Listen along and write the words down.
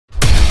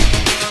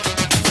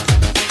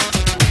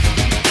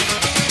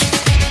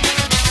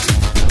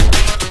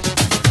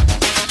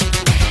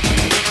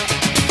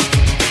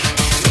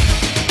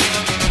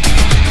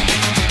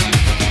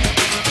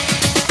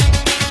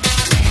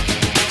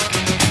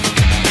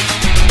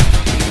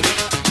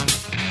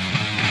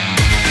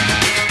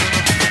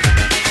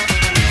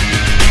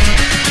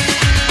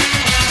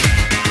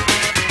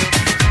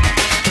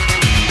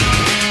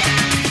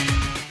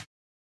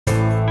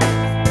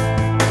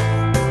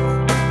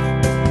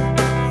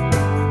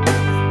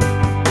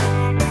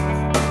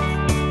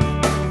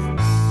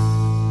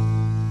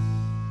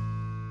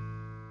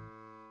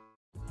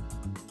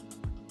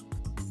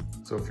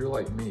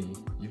you're like me,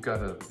 you've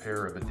got a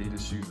pair of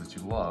Adidas shoes that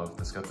you love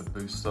that's got the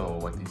Boost sole,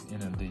 like these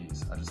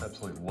NMDs. I just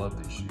absolutely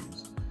love these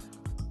shoes.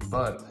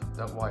 But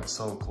that white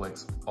sole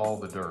collects all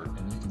the dirt,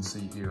 and you can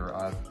see here,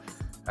 I've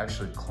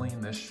actually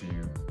cleaned this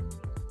shoe,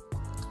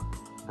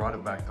 brought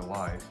it back to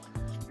life.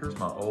 Here's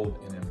my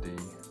old NMD,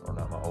 or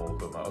not my old,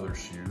 but my other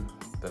shoe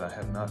that I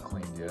have not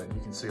cleaned yet.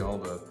 You can see all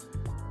the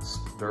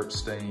dirt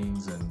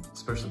stains, and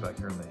especially back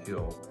here in the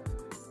heel.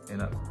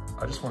 And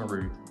I just want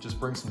to just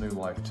bring some new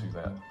life to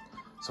that.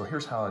 So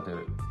here's how I did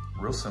it.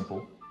 Real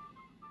simple.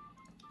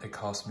 It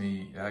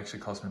actually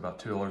cost me about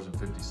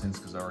 $2.50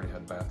 because I already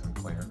had bathroom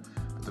cleaner.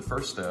 But the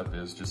first step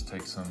is just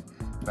take some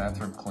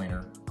bathroom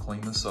cleaner,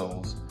 clean the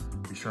soles,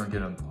 be sure and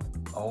get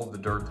all the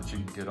dirt that you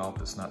can get off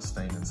that's not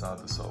stained inside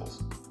the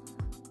soles.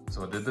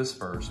 So I did this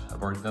first.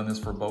 I've already done this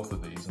for both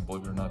of these, and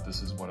believe it or not,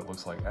 this is what it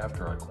looks like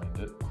after I cleaned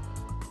it.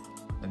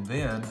 And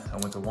then I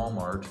went to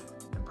Walmart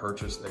and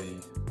purchased a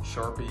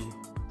Sharpie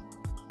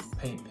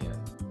paint pen.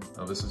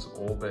 Now this is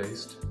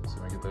oil-based,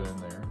 so I get that in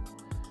there.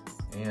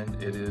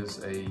 And it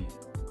is a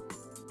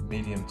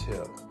medium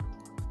tip.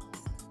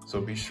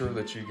 So be sure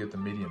that you get the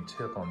medium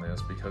tip on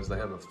this because they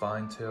have a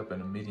fine tip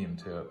and a medium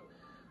tip.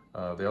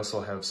 They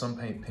also have some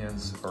paint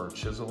pens are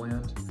chisel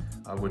end.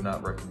 I would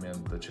not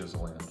recommend the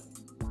chisel end.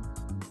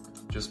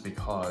 Just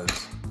because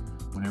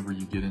whenever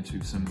you get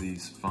into some of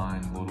these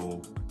fine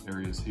little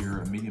areas here,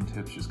 a medium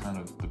tip is just kind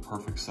of the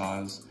perfect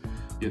size.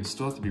 You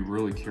still have to be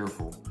really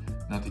careful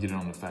not to get it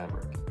on the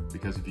fabric,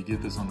 because if you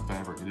get this on the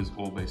fabric, it is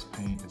oil-based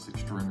paint, it's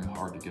extremely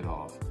hard to get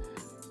off.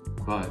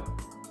 But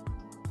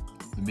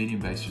the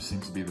medium base just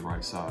seems to be the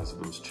right size.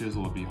 If it was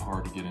chisel, it'd be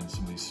hard to get in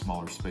some of these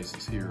smaller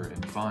spaces here,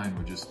 and fine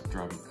would just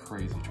drive you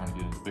crazy trying to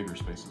get into bigger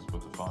spaces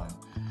with the fine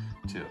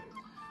tip.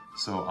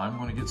 So I'm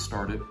going to get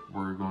started.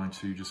 We're going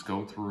to just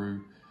go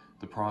through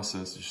the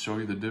process to show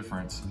you the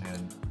difference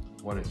and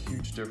what a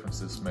huge difference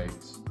this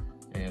makes,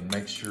 and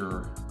makes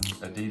your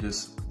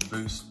Adidas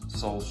Boost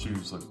sole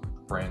shoes look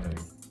brand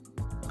new.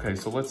 Okay,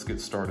 so let's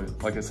get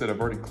started. Like I said, I've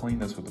already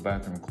cleaned this with the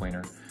bathroom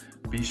cleaner.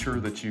 Be sure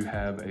that you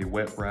have a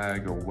wet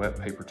rag or wet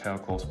paper towel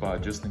close by,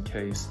 just in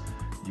case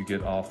you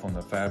get off on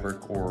the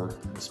fabric, or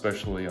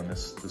especially on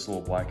this little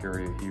black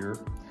area here.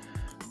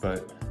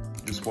 But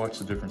just watch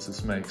the difference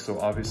this makes. So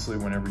obviously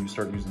whenever you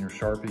start using your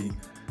Sharpie,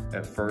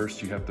 at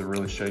first you have to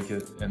really shake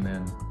it and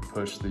then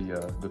push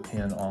the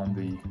pen on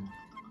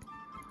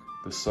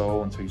the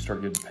sole until you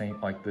start getting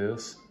paint like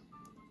this,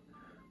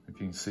 if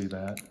you can see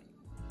that.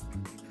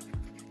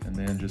 And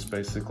then just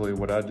basically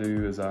what I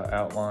do is I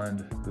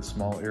outlined the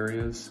small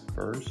areas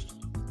first.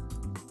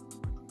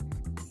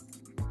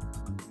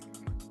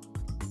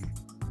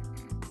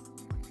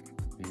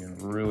 Being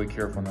really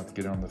careful not to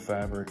get it on the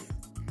fabric.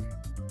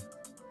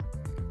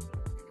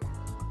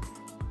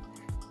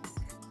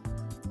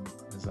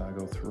 As I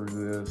go through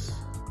this,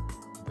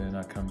 then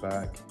I come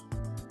back,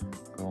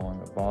 go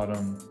along the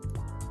bottom,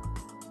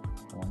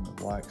 along the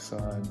black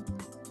side.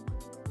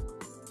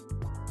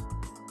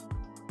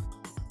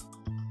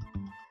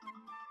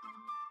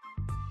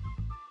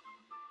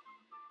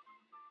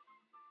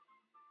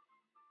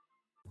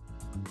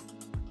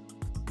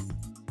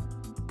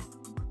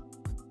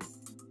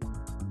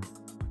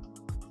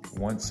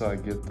 Once I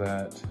get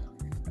that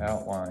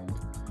outlined,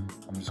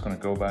 I'm just going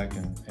to go back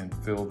and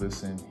fill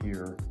this in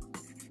here.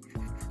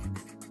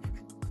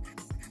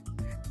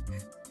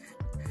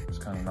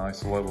 Just kind of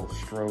nice level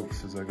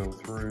strokes as I go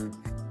through.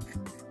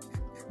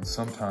 And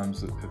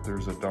sometimes if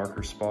there's a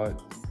darker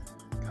spot,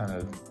 kind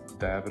of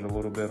dab it a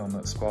little bit on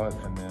that spot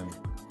and then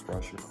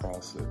brush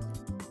across it.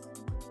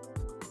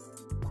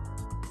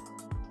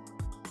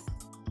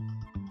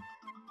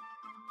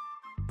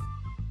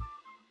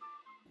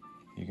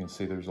 You can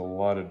see there's a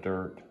lot of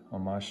dirt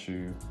on my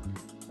shoe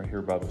right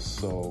here by the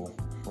sole,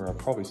 where I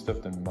probably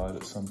stepped in mud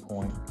at some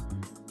point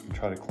and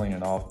tried to clean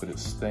it off, but it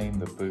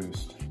stained the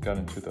Boost, got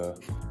into the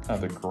kind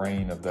of the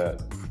grain of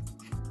that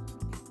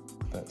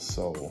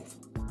sole.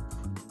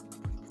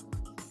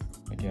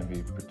 Again,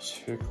 be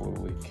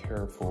particularly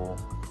careful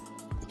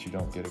that you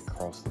don't get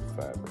across the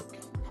fabric.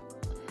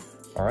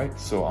 All right,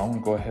 so I'm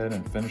gonna go ahead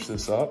and finish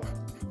this up,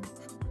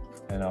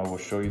 and I will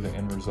show you the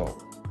end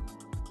result.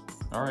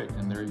 All right,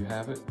 and there you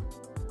have it.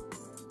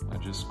 I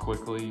just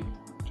quickly,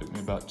 took me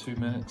about 2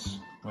 minutes,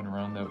 went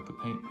around that with the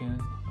paint pen,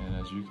 and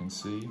as you can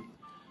see,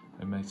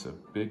 it makes a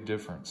big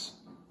difference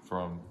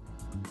from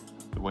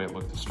the way it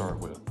looked to start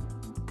with.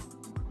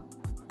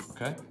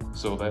 Okay,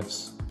 so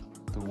that's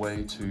the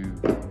way to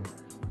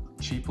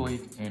cheaply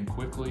and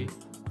quickly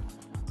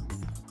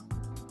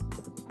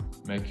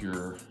make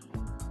your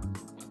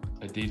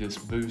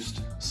Adidas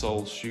Boost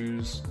sole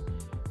shoes,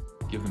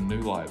 give them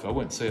new life. I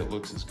wouldn't say it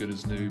looks as good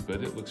as new,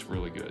 but it looks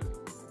really good.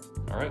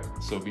 All right,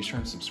 so be sure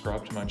and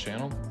subscribe to my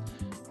channel.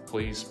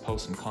 Please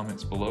post some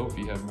comments below if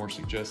you have more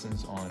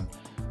suggestions on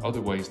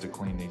other ways to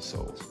clean these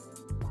soles.